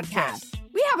Podcast.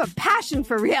 We have a passion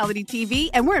for reality TV,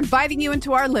 and we're inviting you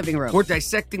into our living room. We're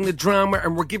dissecting the drama,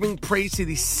 and we're giving praise to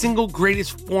the single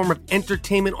greatest form of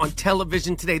entertainment on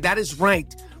television today. That is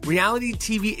right. Reality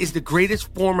TV is the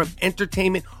greatest form of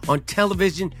entertainment on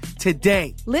television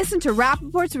today. Listen to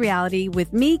Rappaport's Reality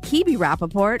with me, Kibi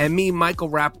Rappaport. And me, Michael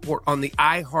Rappaport, on the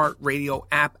iHeartRadio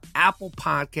app, Apple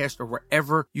Podcast, or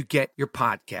wherever you get your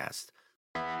podcast.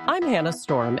 I'm Hannah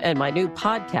Storm, and my new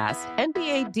podcast,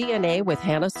 NBA DNA with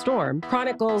Hannah Storm,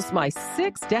 chronicles my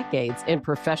 6 decades in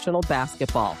professional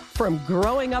basketball. From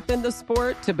growing up in the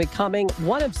sport to becoming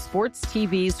one of sports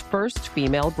TV's first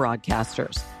female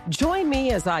broadcasters. Join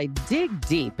me as I dig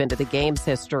deep into the game's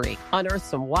history, unearth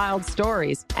some wild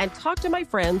stories, and talk to my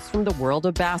friends from the world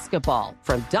of basketball,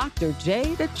 from Dr.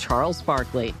 J to Charles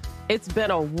Barkley. It's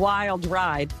been a wild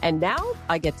ride, and now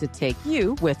I get to take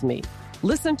you with me.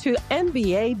 Listen to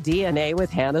NBA DNA with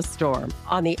Hannah Storm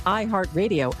on the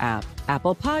iHeartRadio app,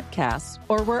 Apple Podcasts,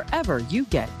 or wherever you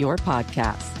get your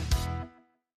podcasts.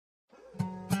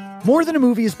 More Than a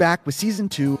Movie is back with Season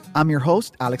 2. I'm your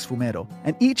host, Alex Fumero,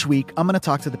 and each week I'm going to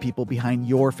talk to the people behind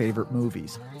your favorite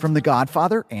movies. From The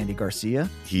Godfather, Andy Garcia.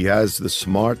 He has the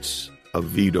smarts of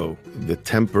Vito, the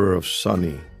temper of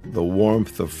Sonny, the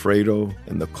warmth of Fredo,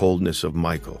 and the coldness of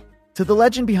Michael. To the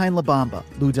legend behind La Bamba,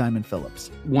 Lou Diamond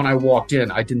Phillips. When I walked in,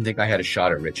 I didn't think I had a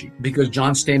shot at Richie because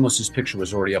John Stamos' picture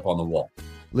was already up on the wall.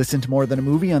 Listen to More Than a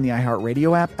Movie on the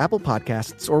iHeartRadio app, Apple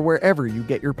Podcasts, or wherever you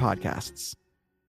get your podcasts.